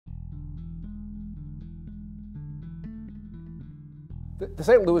The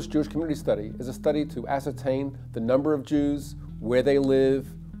St. Louis Jewish Community Study is a study to ascertain the number of Jews, where they live,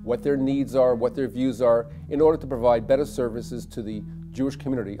 what their needs are, what their views are, in order to provide better services to the Jewish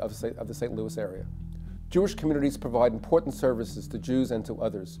community of the St. Louis area. Jewish communities provide important services to Jews and to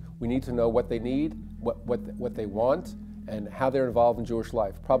others. We need to know what they need, what they want, and how they're involved in Jewish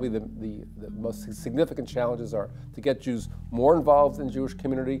life. Probably the most significant challenges are to get Jews more involved in the Jewish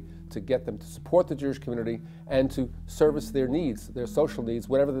community, to get them to support the Jewish community, and to service their needs, their social needs,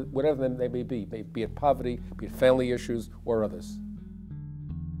 whatever they may be it poverty, be it family issues, or others.